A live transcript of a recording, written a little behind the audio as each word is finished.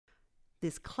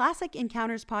This Classic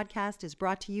Encounters podcast is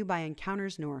brought to you by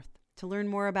Encounters North. To learn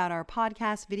more about our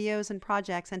podcasts, videos, and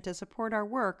projects, and to support our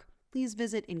work, please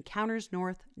visit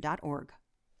encountersnorth.org.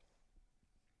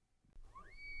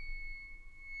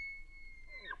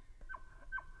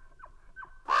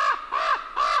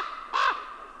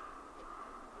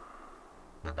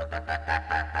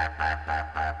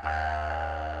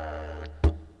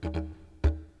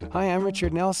 Hi, I'm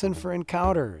Richard Nelson for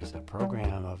Encounters, a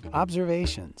program of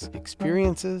observations,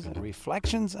 experiences, and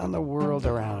reflections on the world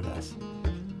around us.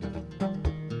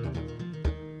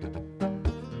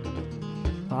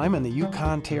 I'm in the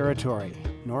Yukon Territory,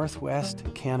 northwest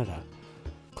Canada.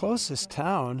 Closest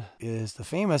town is the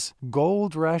famous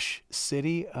Gold Rush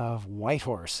city of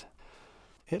Whitehorse.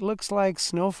 It looks like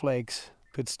snowflakes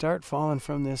could start falling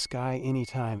from this sky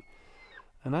anytime,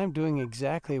 and I'm doing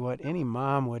exactly what any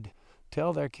mom would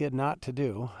tell their kid not to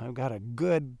do. I've got a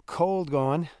good cold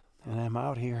going, and I'm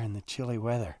out here in the chilly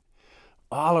weather.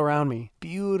 All around me,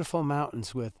 beautiful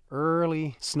mountains with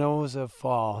early snows of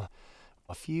fall.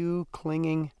 A few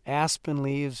clinging aspen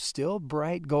leaves, still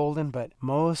bright golden, but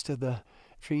most of the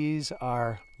trees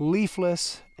are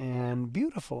leafless and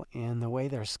beautiful in the way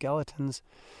their skeletons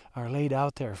are laid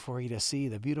out there for you to see,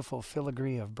 the beautiful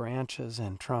filigree of branches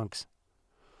and trunks.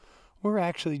 We're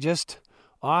actually just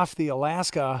off the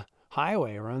Alaska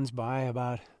highway. Runs by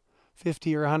about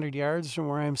 50 or 100 yards from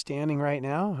where I'm standing right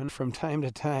now, and from time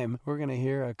to time we're going to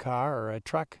hear a car or a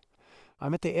truck.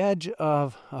 I'm at the edge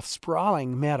of a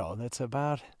sprawling meadow that's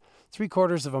about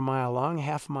 3/4 of a mile long,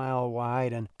 half a mile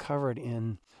wide, and covered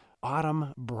in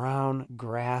autumn brown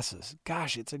grasses.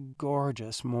 Gosh, it's a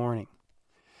gorgeous morning.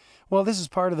 Well, this is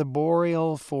part of the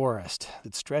boreal forest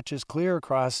that stretches clear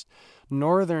across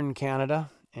northern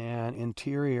Canada and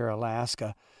interior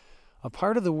Alaska. A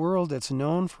part of the world that's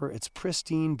known for its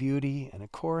pristine beauty and,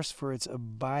 of course, for its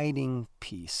abiding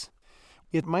peace.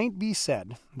 It might be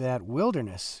said that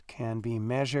wilderness can be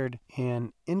measured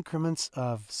in increments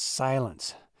of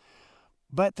silence.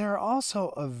 But there are also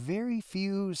a very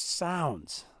few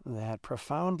sounds that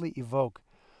profoundly evoke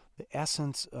the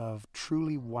essence of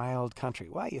truly wild country.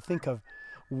 Why, you think of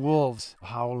wolves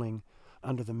howling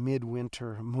under the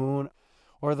midwinter moon,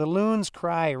 or the loon's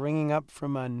cry ringing up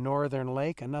from a northern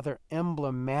lake, another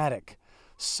emblematic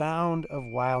sound of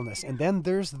wildness. And then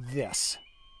there's this.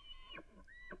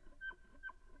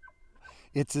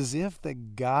 It's as if the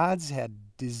gods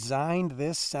had designed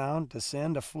this sound to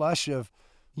send a flush of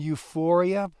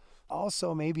euphoria,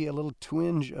 also maybe a little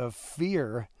twinge of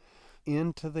fear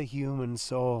into the human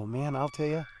soul. Man, I'll tell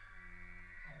you,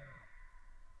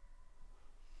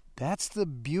 that's the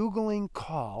bugling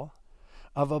call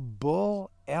of a bull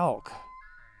elk.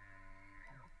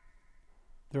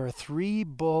 There are 3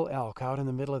 bull elk out in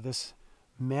the middle of this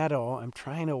meadow. I'm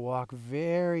trying to walk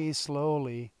very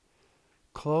slowly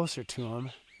closer to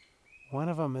them. One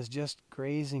of them is just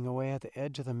grazing away at the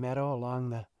edge of the meadow along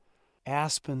the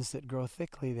aspens that grow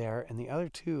thickly there, and the other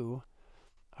 2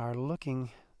 are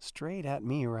looking straight at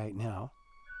me right now,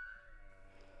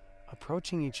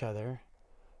 approaching each other.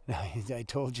 Now, I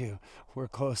told you we're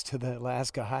close to the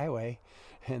Alaska highway,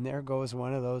 and there goes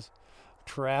one of those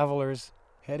travelers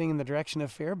heading in the direction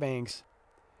of Fairbanks.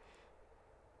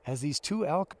 As these 2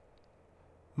 elk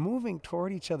moving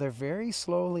toward each other very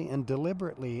slowly and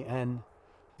deliberately, and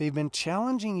they've been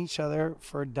challenging each other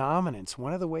for dominance.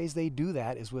 One of the ways they do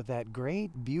that is with that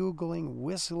great bugling,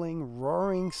 whistling,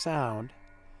 roaring sound.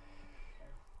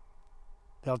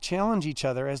 They'll challenge each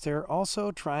other as they're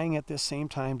also trying at the same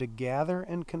time to gather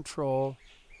and control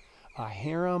a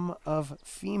harem of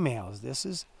females. This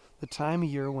is the time of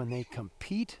year when they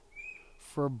compete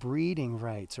for breeding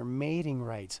rights or mating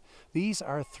rights. These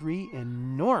are 3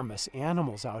 enormous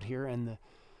animals out here, and the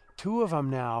 2 of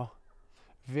them now,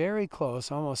 very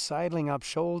close, almost sidling up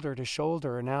shoulder to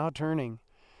shoulder, are now turning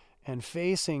and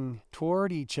facing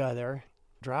toward each other,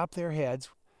 drop their heads,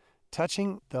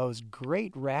 touching those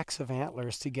great racks of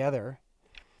antlers together,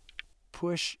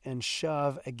 push and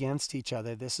shove against each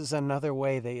other. This is another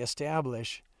way they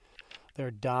establish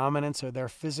their dominance or their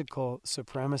physical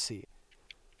supremacy.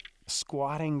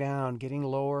 Squatting down, getting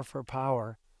lower for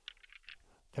power,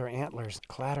 their antlers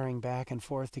clattering back and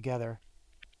forth together.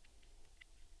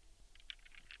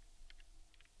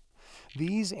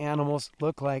 These animals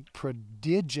look like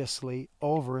prodigiously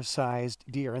oversized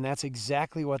deer, and that's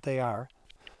exactly what they are.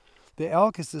 The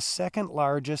elk is the 2nd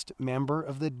largest member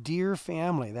of the deer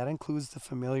family. That includes the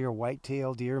familiar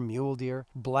white-tailed deer, mule deer,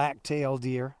 black-tailed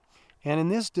deer. And in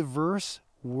this diverse,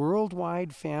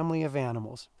 worldwide family of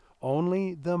animals,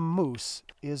 only the moose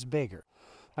is bigger.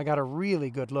 I got a really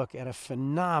good look at a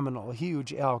phenomenal,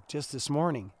 huge elk just this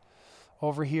morning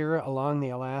over here along the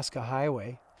Alaska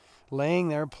Highway, laying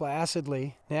there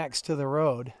placidly next to the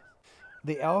road.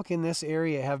 The elk in this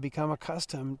area have become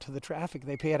accustomed to the traffic.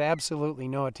 They pay it absolutely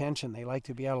no attention. They like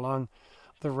to be out along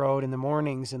the road in the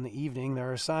mornings and the evening.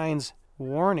 There are signs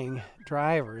warning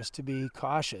drivers to be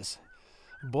cautious.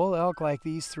 Bull elk like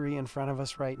these three in front of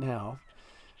us right now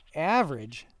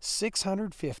average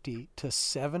 650 to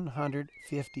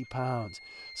 750 pounds.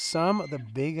 Some of the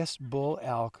biggest bull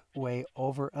elk weigh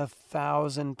over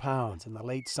 1,000 pounds in the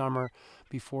late summer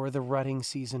before the rutting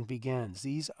season begins.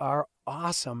 These are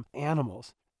awesome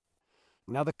animals.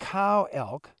 Now the cow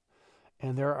elk,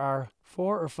 and there are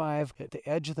 4 or 5 at the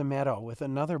edge of the meadow with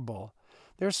another bull.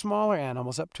 They're smaller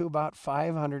animals, up to about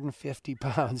 550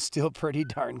 pounds, still pretty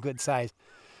darn good size.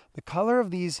 The color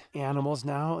of these animals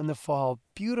now in the fall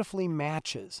beautifully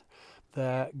matches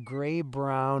the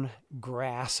gray-brown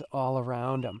grass all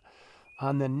around them.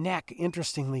 On the neck,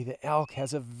 interestingly, the elk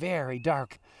has a very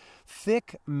dark,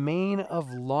 thick mane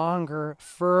of longer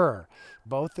fur.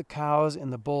 Both the cows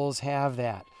and the bulls have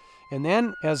that. And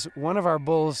then as one of our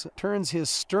bulls turns his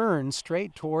stern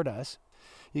straight toward us,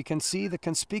 you can see the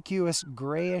conspicuous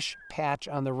grayish patch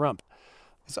on the rump.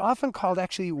 It's often called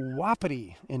actually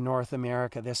wapiti in North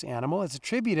America, this animal. It's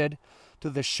attributed to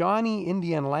the Shawnee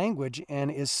Indian language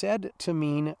and is said to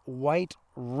mean white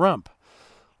rump.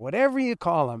 Whatever you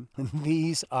call them,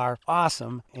 these are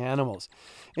awesome animals.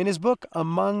 In his book,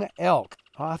 Among Elk,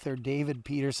 author David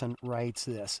Peterson writes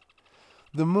this: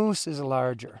 "The moose is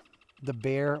larger, the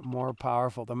bear more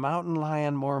powerful, the mountain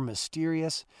lion more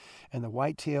mysterious, and the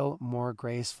whitetail more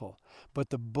graceful. But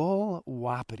the bull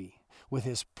wapiti, with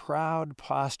his proud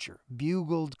posture,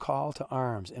 bugled call to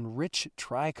arms, and rich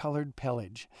tricolored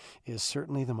pelage, is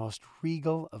certainly the most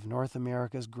regal of North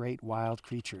America's great wild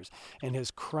creatures, and his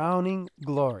crowning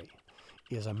glory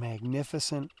is a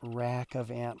magnificent rack of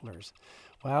antlers."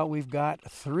 Well, we've got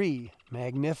 3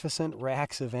 magnificent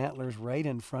racks of antlers right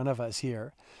in front of us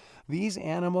here. These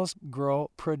animals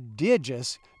grow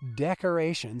prodigious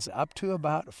decorations up to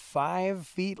about 5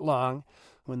 feet long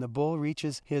when the bull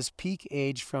reaches his peak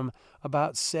age from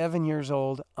about 7 years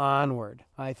old onward.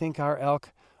 I think our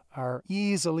elk are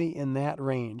easily in that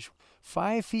range.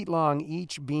 5 feet long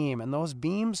each beam, and those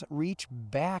beams reach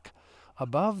back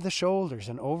above the shoulders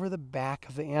and over the back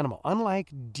of the animal,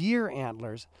 unlike deer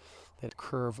antlers that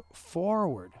curve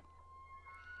forward.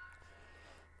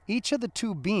 Each of the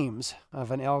 2 beams of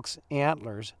an elk's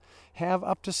antlers have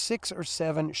up to 6 or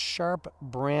 7 sharp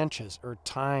branches or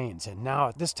tines. And now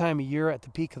at this time of year at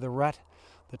the peak of the rut,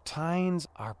 the tines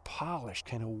are polished,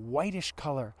 kind of whitish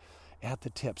color at the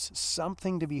tips.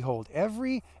 Something to behold.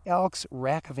 Every elk's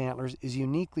rack of antlers is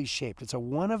uniquely shaped. It's a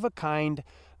one-of-a-kind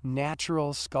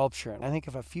natural sculpture. And I think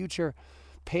if a future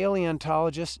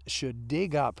paleontologist should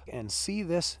dig up and see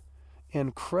this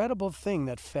incredible thing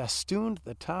that festooned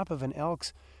the top of an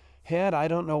elk's head, I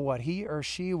don't know what he or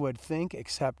she would think,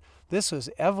 except this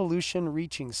was evolution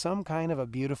reaching some kind of a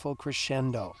beautiful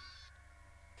crescendo.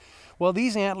 Well,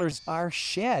 these antlers are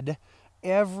shed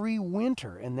every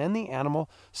winter, and then the animal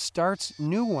starts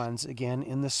new ones again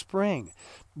in the spring.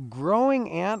 Growing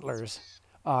antlers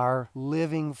are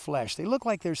living flesh. They look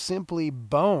like they're simply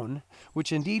bone,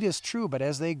 which indeed is true, but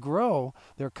as they grow,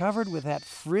 they're covered with that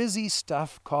frizzy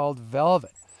stuff called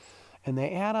velvet. And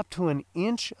they add up to 1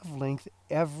 inch of length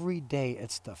every day.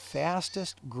 It's the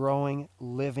fastest growing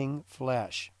living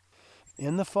flesh.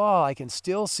 In the fall, I can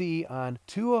still see on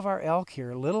 2 of our elk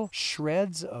here little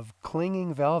shreds of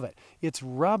clinging velvet. It's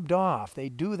rubbed off. They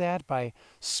do that by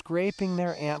scraping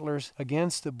their antlers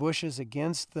against the bushes,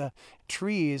 against the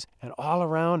trees, and all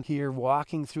around here,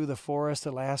 walking through the forest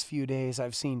the last few days,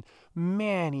 I've seen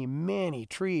many, many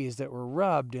trees that were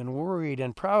rubbed and worried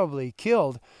and probably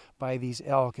killed by these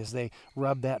elk as they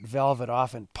rub that velvet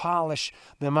off and polish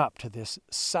them up to this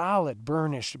solid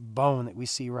burnished bone that we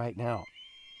see right now.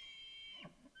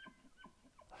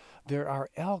 There are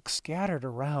elk scattered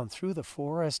around through the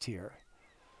forest here,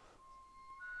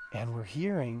 and we're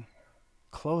hearing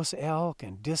close elk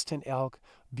and distant elk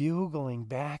bugling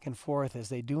back and forth as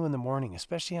they do in the morning,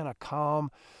 especially on a calm,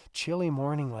 chilly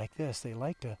morning like this. They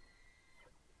like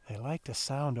to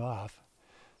sound off,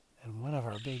 and one of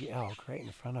our big elk right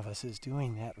in front of us is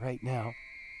doing that right now.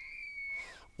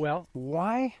 Well,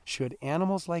 why should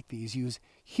animals like these use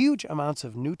huge amounts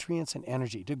of nutrients and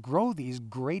energy to grow these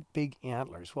great big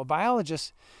antlers? Well,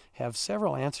 biologists have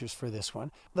several answers for this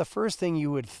one. The first thing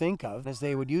you would think of is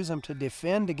they would use them to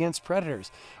defend against predators.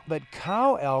 But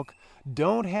cow elk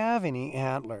don't have any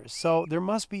antlers, so there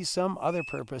must be some other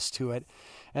purpose to it.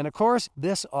 And of course,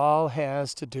 this all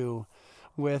has to do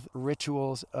with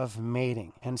rituals of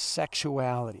mating and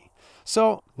sexuality.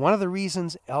 So one of the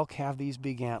reasons elk have these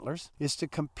big antlers is to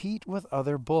compete with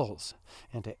other bulls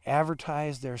and to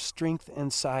advertise their strength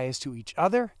and size to each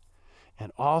other,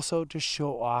 and also to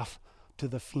show off to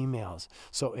the females.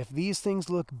 So if these things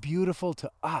look beautiful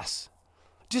to us,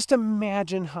 just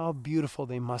imagine how beautiful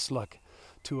they must look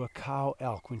to a cow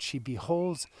elk when she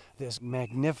beholds this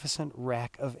magnificent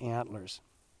rack of antlers.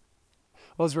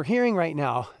 Well, as we're hearing right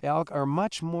now, elk are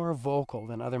much more vocal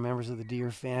than other members of the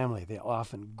deer family. They'll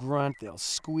often grunt, they'll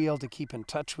squeal to keep in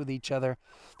touch with each other.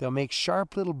 They'll make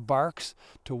sharp little barks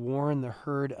to warn the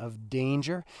herd of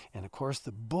danger. And of course,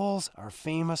 the bulls are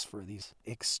famous for these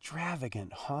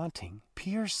extravagant, haunting,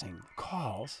 piercing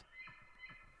calls.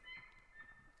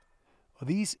 Well,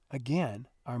 these, again,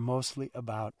 are mostly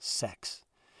about sex.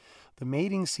 The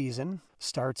mating season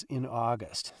starts in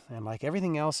August, and like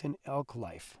everything else in elk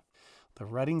life, the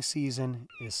rutting season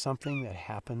is something that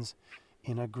happens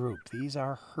in a group. These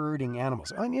are herding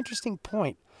animals. Oh, an interesting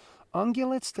point.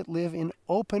 Ungulates that live in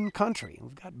open country,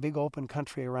 we've got big open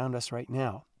country around us right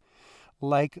now,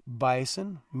 like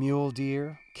bison, mule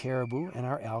deer, caribou, and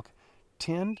our elk,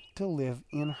 tend to live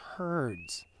in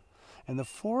herds. And the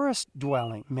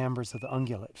forest-dwelling members of the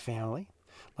ungulate family,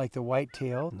 like the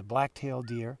whitetail and the black-tailed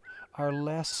deer, are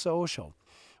less social.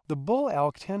 The bull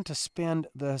elk tend to spend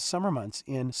the summer months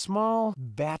in small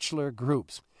bachelor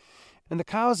groups, and the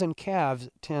cows and calves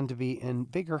tend to be in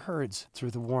bigger herds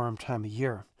through the warm time of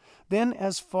year. Then,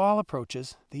 as fall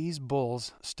approaches, these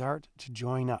bulls start to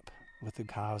join up with the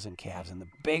cows and calves, and the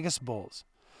biggest bulls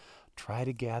try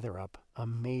to gather up a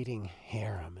mating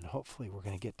harem. And hopefully we're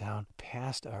going to get down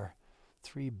past our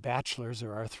 3 bachelors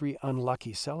or our 3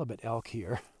 unlucky celibate elk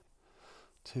here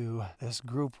to this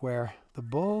group where the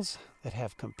bulls that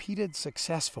have competed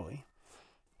successfully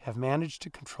have managed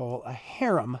to control a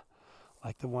harem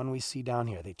like the one we see down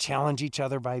here. They challenge each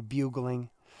other by bugling.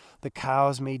 The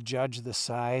cows may judge the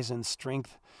size and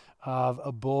strength of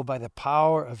a bull by the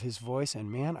power of his voice,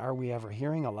 and man, are we ever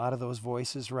hearing a lot of those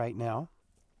voices right now.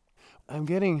 I'm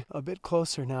getting a bit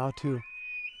closer now to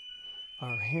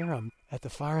our harem at the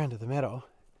far end of the meadow,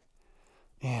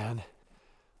 and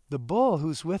the bull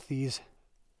who's with these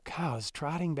cows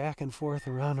trotting back and forth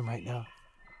around him right now,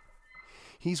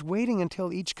 he's waiting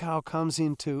until each cow comes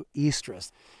into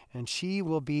estrus, and she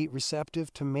will be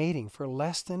receptive to mating for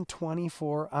less than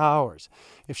 24 hours.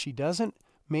 If she doesn't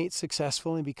mate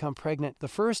successfully and become pregnant the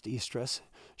first estrus,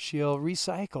 she'll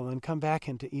recycle and come back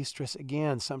into estrus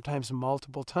again, sometimes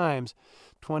multiple times,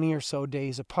 20 or so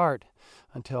days apart,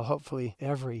 until hopefully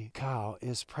every cow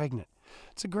is pregnant.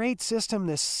 It's a great system,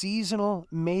 this seasonal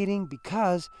mating,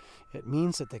 because it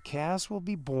means that the calves will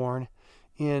be born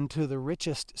into the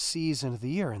richest season of the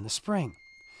year, in the spring.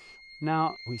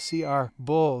 Now, we see our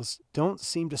bulls don't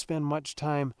seem to spend much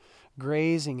time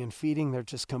grazing and feeding. They're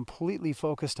just completely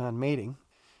focused on mating.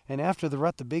 And after the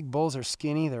rut, the big bulls are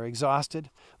skinny, they're exhausted.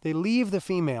 They leave the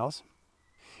females,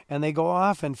 and they go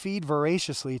off and feed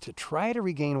voraciously to try to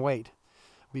regain weight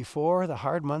before the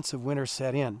hard months of winter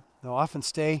set in. They'll often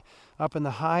stay up in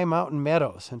the high mountain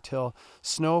meadows until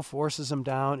snow forces them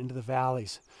down into the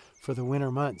valleys for the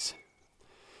winter months.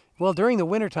 Well, during the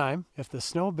wintertime, if the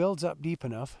snow builds up deep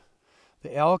enough,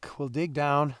 the elk will dig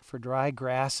down for dry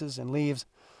grasses and leaves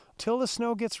till the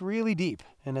snow gets really deep.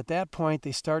 And at that point,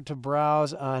 they start to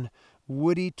browse on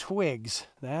woody twigs.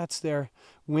 That's their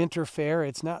winter fare.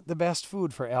 It's not the best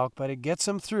food for elk, but it gets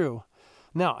them through.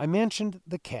 Now, I mentioned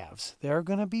the calves. They're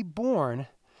going to be born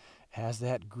as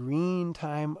that green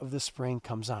time of the spring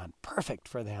comes on. Perfect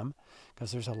for them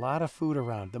because there's a lot of food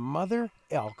around. The mother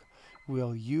elk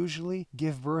will usually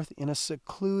give birth in a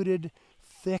secluded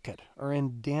thicket or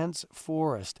in dense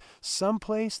forest,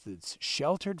 someplace that's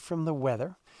sheltered from the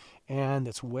weather and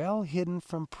that's well hidden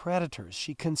from predators.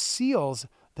 She conceals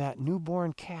that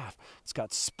newborn calf. It's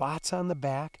got spots on the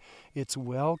back. It's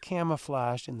well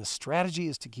camouflaged, and the strategy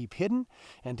is to keep hidden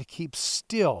and to keep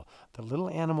still. The little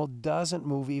animal doesn't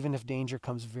move even if danger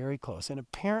comes very close. And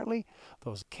apparently,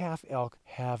 those calf elk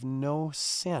have no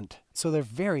scent, so they're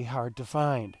very hard to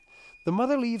find. The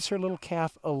mother leaves her little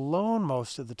calf alone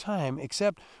most of the time,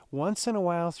 except once in a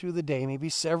while through the day, maybe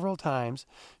several times,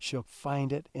 she'll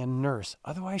find it and nurse.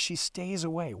 Otherwise, she stays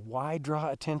away. Why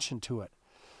draw attention to it?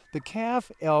 The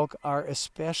calf elk are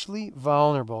especially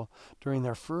vulnerable during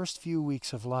their first few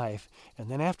weeks of life, and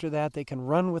then after that they can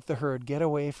run with the herd, get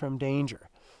away from danger.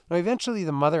 Now, eventually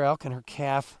the mother elk and her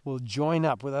calf will join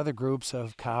up with other groups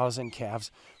of cows and calves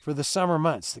for the summer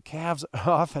months. The calves are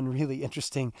often really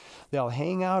interesting. They'll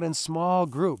hang out in small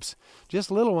groups,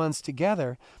 just little ones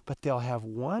together, but they'll have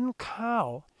one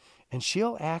cow And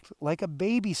she'll act like a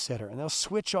babysitter, and they'll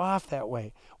switch off that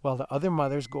way while the other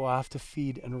mothers go off to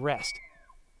feed and rest.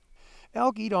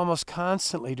 Elk eat almost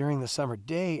constantly during the summer,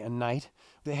 day and night.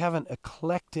 They have an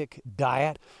eclectic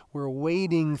diet. We're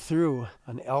wading through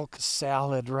an elk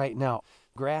salad right now.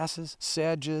 Grasses,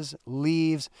 sedges,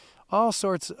 leaves, all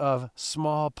sorts of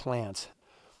small plants.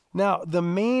 Now, the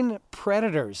main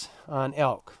predators on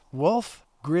elk: wolf,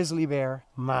 grizzly bear,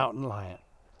 mountain lion.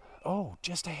 Oh,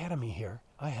 just ahead of me here,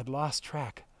 I had lost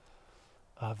track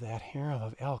of that harem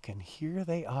of elk, and here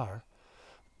they are.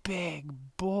 Big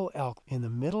bull elk in the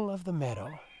middle of the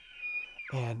meadow,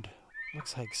 and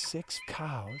looks like 6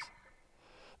 cows.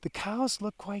 The cows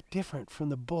look quite different from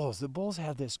the bulls. The bulls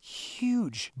have this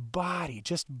huge body,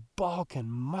 just bulk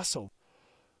and muscle.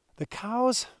 The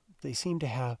cows, they seem to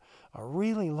have a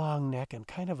really long neck and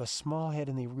kind of a small head,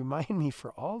 and they remind me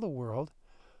for all the world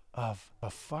of a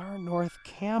far north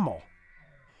camel.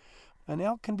 An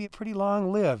elk can be pretty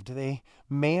long-lived.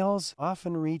 Males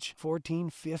often reach 14,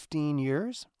 15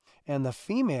 years, and the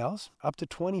females up to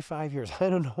 25 years. I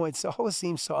don't know, it always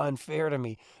seems so unfair to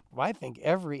me. I think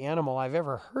every animal I've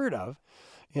ever heard of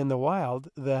in the wild,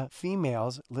 the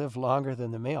females live longer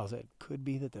than the males. It could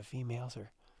be that the females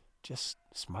are just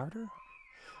smarter.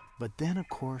 But then, of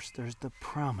course, there's the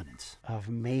prominence of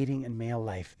mating and male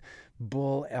life.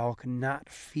 Bull elk not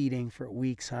feeding for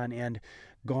weeks on end,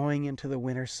 going into the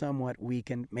winter somewhat weak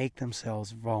and make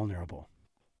themselves vulnerable.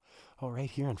 Oh, right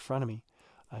here in front of me,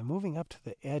 I'm moving up to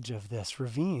the edge of this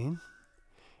ravine,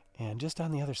 and just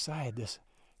on the other side, this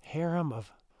harem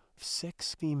of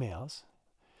 6 females.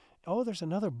 Oh, there's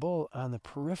another bull on the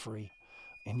periphery,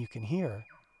 and you can hear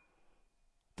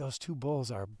those 2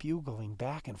 bulls are bugling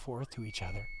back and forth to each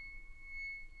other.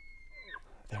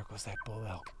 There goes that bull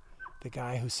elk, the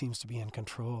guy who seems to be in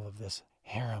control of this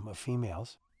harem of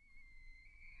females.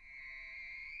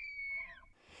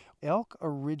 Elk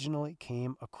originally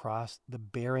came across the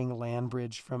Bering Land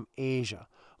Bridge from Asia,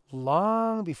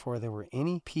 long before there were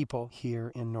any people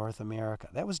here in North America.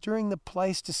 That was during the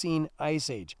Pleistocene Ice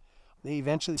Age. They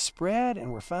eventually spread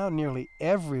and were found nearly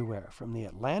everywhere, from the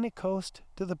Atlantic coast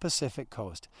to the Pacific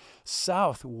coast,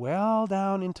 south well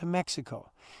down into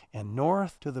Mexico, and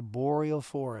north to the boreal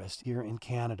forest here in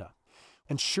Canada.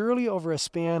 And surely over a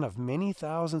span of many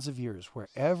thousands of years,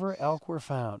 wherever elk were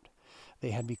found, they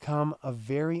had become a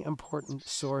very important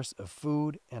source of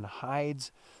food and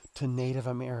hides to Native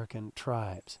American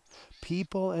tribes.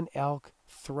 People and elk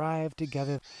thrived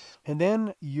together. And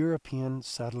then European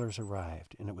settlers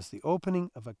arrived, and it was the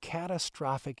opening of a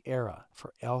catastrophic era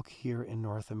for elk here in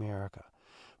North America.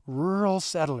 Rural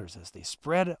settlers, as they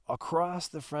spread across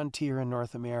the frontier in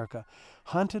North America,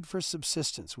 hunted for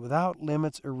subsistence without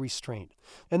limits or restraint.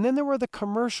 And then there were the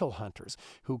commercial hunters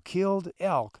who killed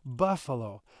elk,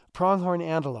 buffalo, pronghorn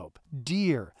antelope,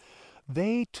 deer.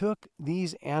 They took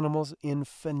these animals in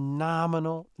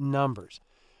phenomenal numbers.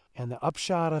 And the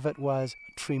upshot of it was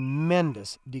a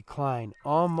tremendous decline,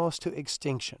 almost to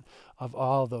extinction, of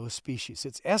all those species.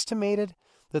 It's estimated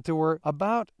that there were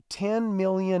about 10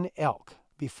 million elk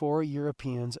before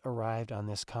Europeans arrived on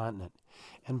this continent.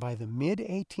 And by the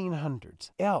mid-1800s,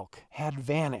 elk had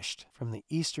vanished from the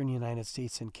eastern United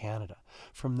States and Canada,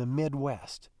 from the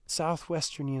Midwest,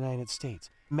 southwestern United States,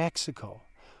 Mexico.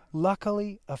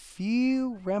 Luckily, a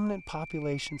few remnant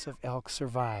populations of elk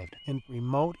survived in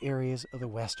remote areas of the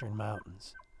western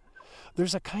mountains.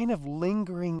 There's a kind of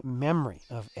lingering memory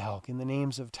of elk in the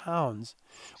names of towns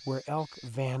where elk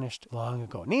vanished long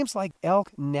ago. Names like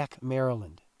Elk Neck,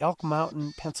 Maryland, Elk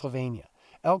Mountain, Pennsylvania,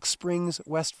 Elk Springs,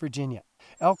 West Virginia,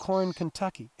 Elkhorn,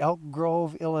 Kentucky, Elk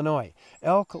Grove, Illinois,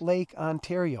 Elk Lake,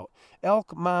 Ontario,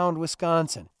 Elk Mound,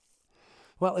 Wisconsin.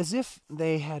 Well, as if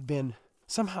they had been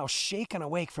somehow shaken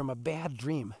awake from a bad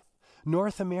dream,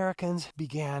 North Americans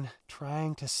began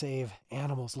trying to save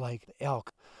animals like the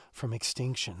elk from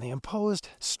extinction. They imposed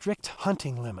strict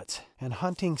hunting limits and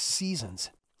hunting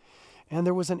seasons. And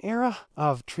there was an era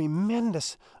of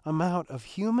tremendous amount of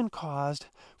human-caused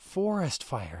forest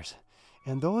fires.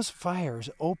 And those fires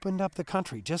opened up the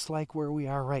country, just like where we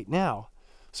are right now.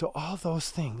 So all those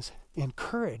things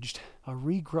encouraged a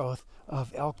regrowth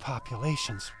of elk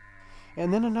populations.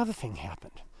 And then another thing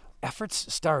happened.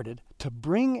 Efforts started to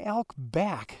bring elk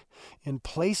back in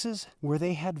places where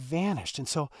they had vanished. And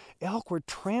so elk were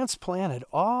transplanted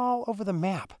all over the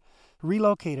map,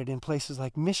 relocated in places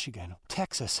like Michigan,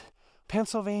 Texas,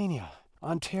 Pennsylvania,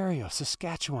 Ontario,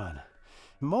 Saskatchewan,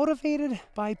 motivated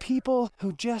by people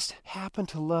who just happen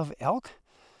to love elk,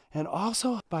 and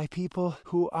also by people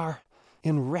who are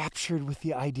enraptured with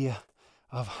the idea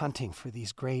of hunting for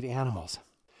these great animals.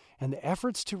 And the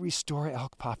efforts to restore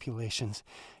elk populations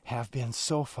have been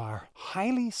so far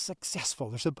highly successful.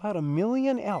 There's about 1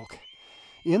 million elk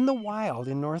in the wild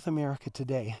in North America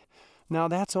today. Now,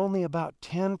 that's only about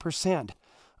 10%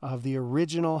 of the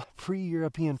original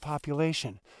pre-European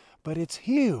population, but it's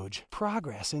huge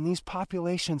progress, and these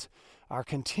populations are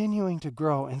continuing to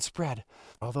grow and spread,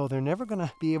 although they're never going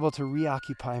to be able to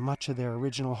reoccupy much of their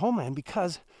original homeland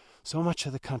because so much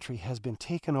of the country has been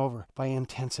taken over by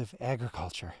intensive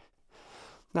agriculture.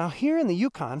 Now, here in the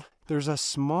Yukon, there's a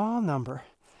small number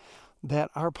that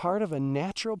are part of a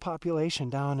natural population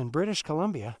down in British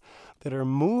Columbia that are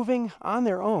moving on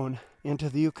their own into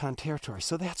the Yukon Territory.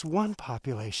 So that's one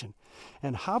population.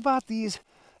 And how about these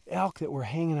elk that we're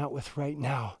hanging out with right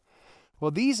now?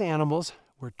 Well, these animals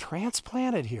were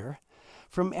transplanted here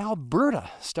from Alberta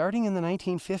starting in the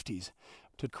 1950s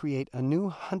to create a new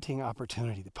hunting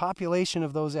opportunity. The population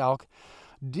of those elk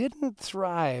didn't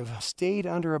thrive, stayed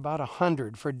under about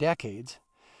 100 for decades,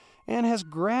 and has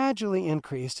gradually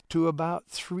increased to about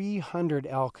 300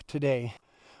 elk today.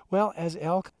 Well, as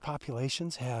elk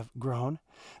populations have grown,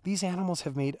 these animals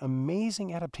have made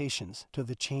amazing adaptations to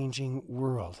the changing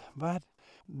world. But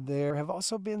there have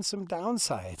also been some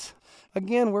downsides.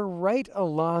 Again, we're right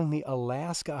along the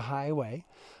Alaska Highway.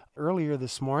 Earlier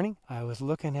this morning, I was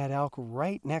looking at elk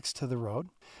right next to the road.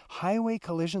 Highway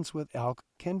collisions with elk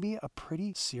can be a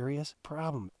pretty serious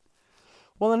problem.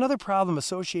 Well, another problem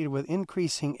associated with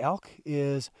increasing elk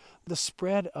is the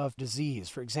spread of disease.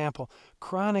 For example,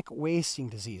 chronic wasting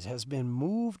disease has been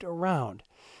moved around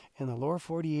in the lower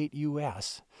 48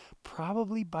 U.S.,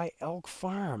 probably by elk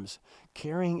farms,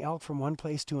 carrying elk from one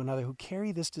place to another who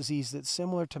carry this disease that's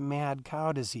similar to mad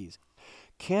cow disease.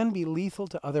 Can be lethal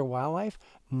to other wildlife,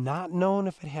 not known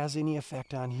if it has any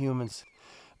effect on humans.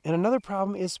 And another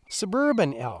problem is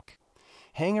suburban elk.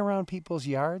 Hang around people's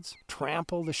yards,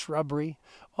 trample the shrubbery,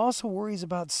 also worries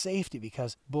about safety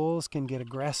because bulls can get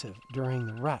aggressive during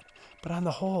the rut. But on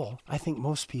the whole, I think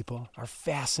most people are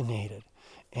fascinated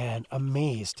and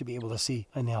amazed to be able to see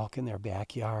an elk in their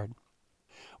backyard.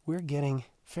 We're getting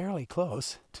fairly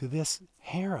close to this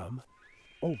harem.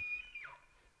 Oh,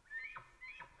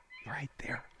 right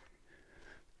there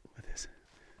with his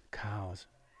cows.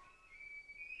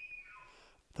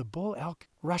 The bull elk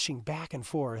rushing back and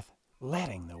forth,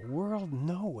 letting the world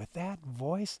know with that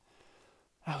voice.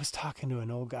 I was talking to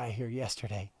an old guy here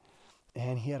yesterday,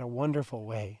 and he had a wonderful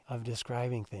way of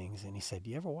describing things. And he said,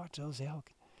 "Do you ever watch those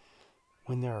elk?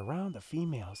 When they're around the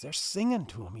females, they're singing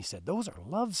to them." He said, "Those are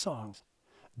love songs.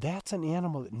 That's an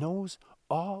animal that knows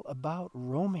all about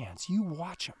romance. You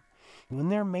watch them. When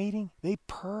they're mating, they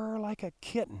purr like a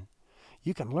kitten.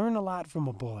 You can learn a lot from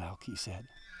a bull elk," he said.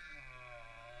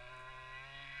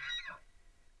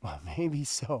 Well, maybe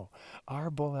so. Our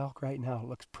bull elk right now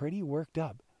looks pretty worked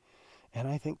up. And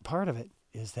I think part of it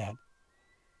is that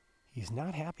he's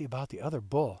not happy about the other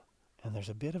bull, and there's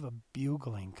a bit of a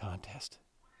bugling contest.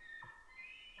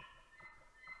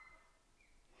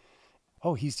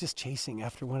 Oh, he's just chasing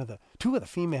after two of the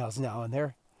females now, and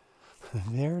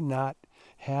they're not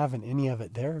having any of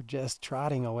it. They're just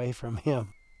trotting away from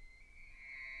him.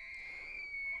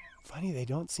 Funny, they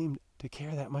don't seem to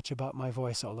care that much about my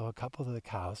voice, although a couple of the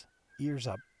cows, ears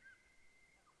up,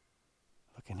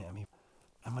 looking at me.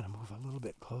 I'm going to move a little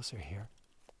bit closer here.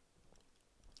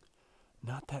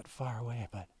 Not that far away,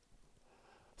 but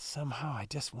somehow I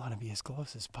just want to be as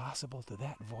close as possible to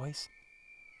that voice.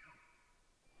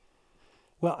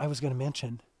 Well, I was going to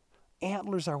mention,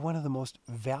 antlers are one of the most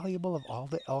valuable of all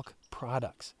the elk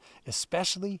products,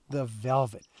 especially the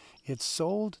velvet. It's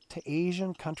sold to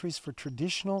Asian countries for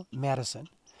traditional medicine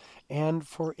and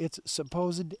for its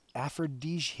supposed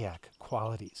aphrodisiac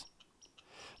qualities.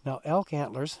 Now, elk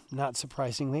antlers, not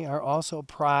surprisingly, are also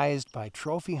prized by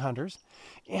trophy hunters,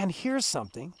 and here's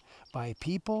something, by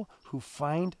people who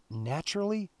find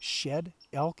naturally shed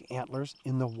elk antlers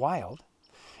in the wild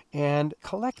and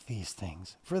collect these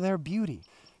things for their beauty.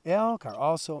 Elk are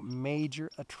also major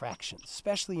attractions,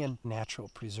 especially in natural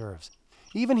preserves.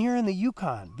 Even here in the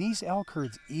Yukon, these elk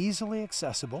herds easily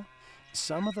accessible.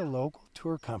 Some of the local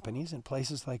tour companies in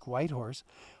places like Whitehorse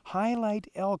highlight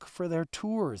elk for their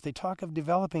tours. They talk of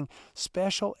developing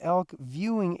special elk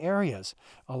viewing areas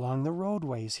along the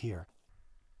roadways here.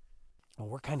 Well,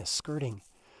 we're kind of skirting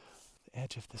the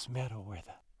edge of this meadow where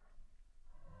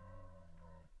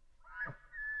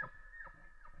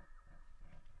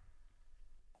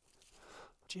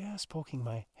just poking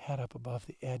my head up above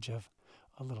the edge of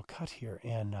a little cut here,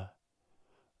 and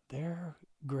they're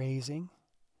grazing.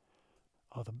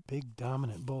 Oh, the big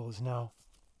dominant bull is now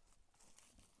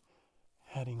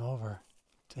heading over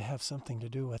to have something to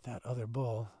do with that other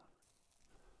bull.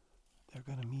 they're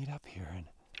going to meet up here and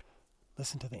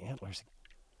listen to the antlers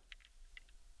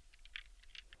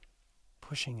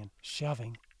pushing and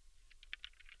shoving.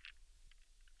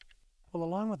 Well,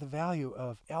 along with the value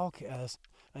of elk as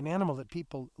an animal that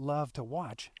people love to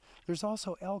watch, there's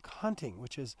also elk hunting,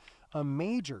 which is a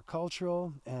major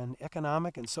cultural and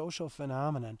economic and social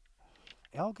phenomenon.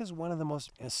 Elk is one of the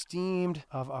most esteemed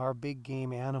of our big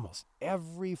game animals.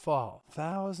 Every fall,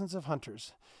 thousands of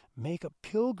hunters make a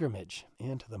pilgrimage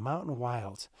into the mountain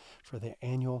wilds for their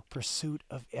annual pursuit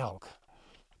of elk.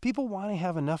 People want to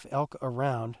have enough elk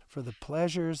around for the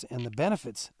pleasures and the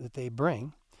benefits that they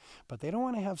bring, but they don't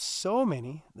want to have so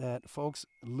many that folks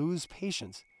lose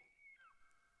patience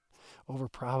over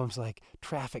problems like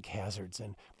traffic hazards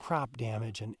and crop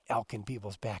damage and elk in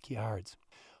people's backyards.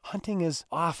 Hunting is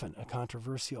often a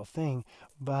controversial thing,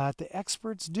 but the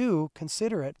experts do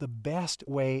consider it the best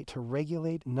way to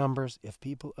regulate numbers if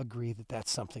people agree that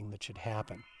that's something that should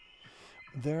happen.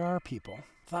 There are people,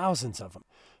 thousands of them,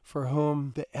 for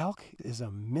whom the elk is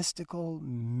a mystical,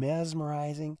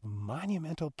 mesmerizing,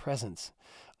 monumental presence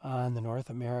on the North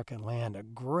American land, a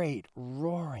great,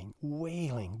 roaring,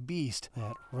 wailing beast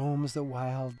that roams the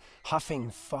wild, huffing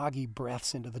foggy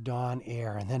breaths into the dawn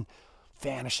air and then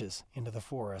vanishes into the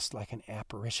forest like an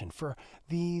apparition. For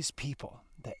these people,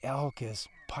 the elk is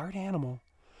part animal,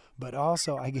 but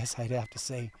also, I guess I'd have to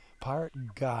say, part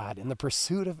God. And the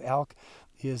pursuit of elk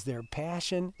is their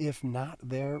passion, if not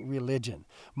their religion.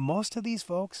 Most of these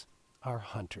folks are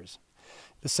hunters.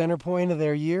 The center point of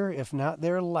their year, if not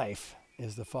their life,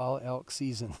 is the fall elk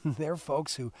season. They're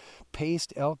folks who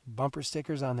paste elk bumper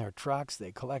stickers on their trucks.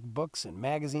 They collect books and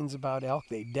magazines about elk.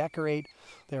 They decorate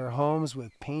their homes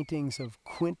with paintings of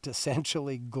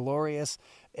quintessentially glorious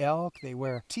elk. They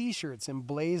wear T-shirts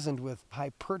emblazoned with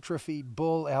hypertrophied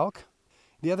bull elk.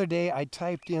 The other day, I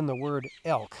typed in the word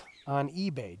elk on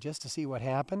eBay just to see what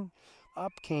happened.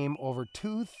 Up came over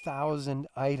 2,000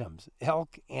 items: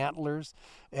 elk antlers,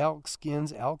 elk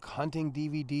skins, elk hunting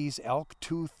DVDs, elk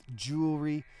tooth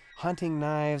jewelry, hunting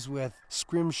knives with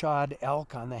scrimshawed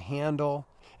elk on the handle,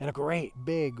 and a great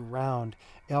big round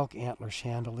elk antler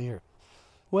chandelier.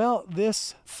 Well,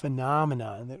 this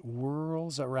phenomenon that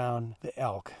whirls around the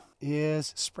elk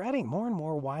is spreading more and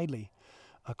more widely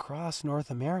across North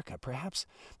America, perhaps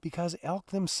because elk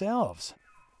themselves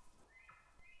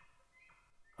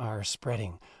are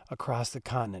spreading across the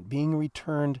continent, being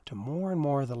returned to more and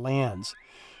more of the lands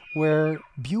where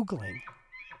bugling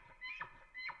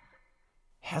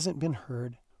hasn't been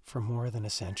heard for more than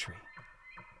a century.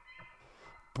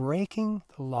 Breaking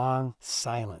the long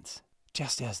silence,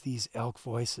 just as these elk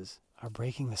voices are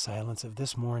breaking the silence of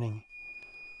this morning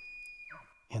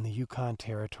in the Yukon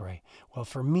Territory. Well,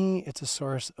 for me, it's a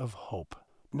source of hope,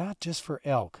 not just for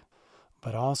elk,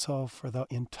 but also for the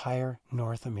entire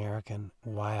North American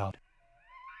wild.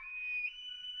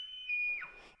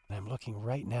 And I'm looking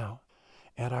right now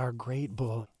at our great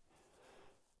bull,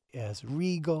 as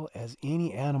regal as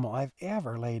any animal I've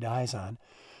ever laid eyes on,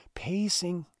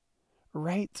 pacing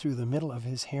right through the middle of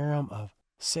his harem of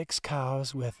 6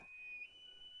 cows with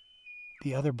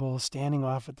the other bulls standing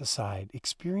off at the side,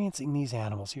 experiencing these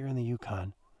animals here in the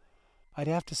Yukon. I'd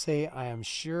have to say I am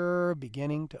sure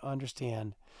beginning to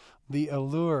understand the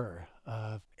allure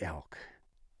of elk.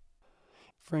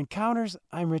 For Encounters,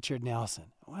 I'm Richard Nelson.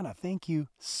 I want to thank you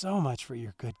so much for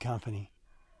your good company.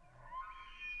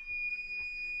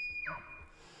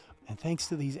 And thanks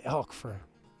to these elk for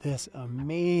this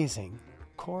amazing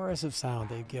chorus of sound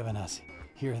they've given us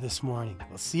here this morning.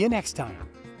 We'll see you next time.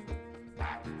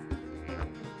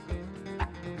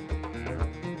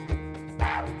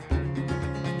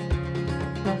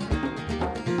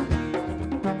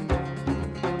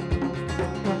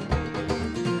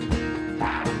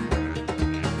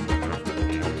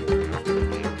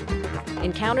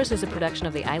 Encounters is a production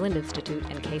of the Island Institute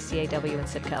and KCAW in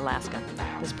Sitka, Alaska.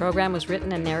 This program was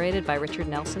written and narrated by Richard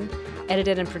Nelson,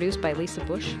 edited and produced by Lisa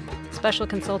Bush, special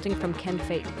consulting from Ken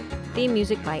Fate, theme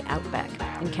music by Outback.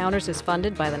 Encounters is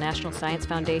funded by the National Science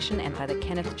Foundation and by the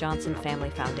Kenneth Johnson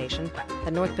Family Foundation,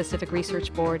 the North Pacific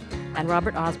Research Board, and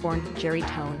Robert Osborne, Jerry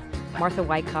Tone, Martha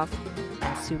Wyckoff,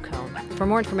 and Sue Cohn. For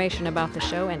more information about the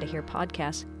show and to hear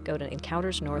podcasts, go to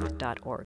encountersnorth.org.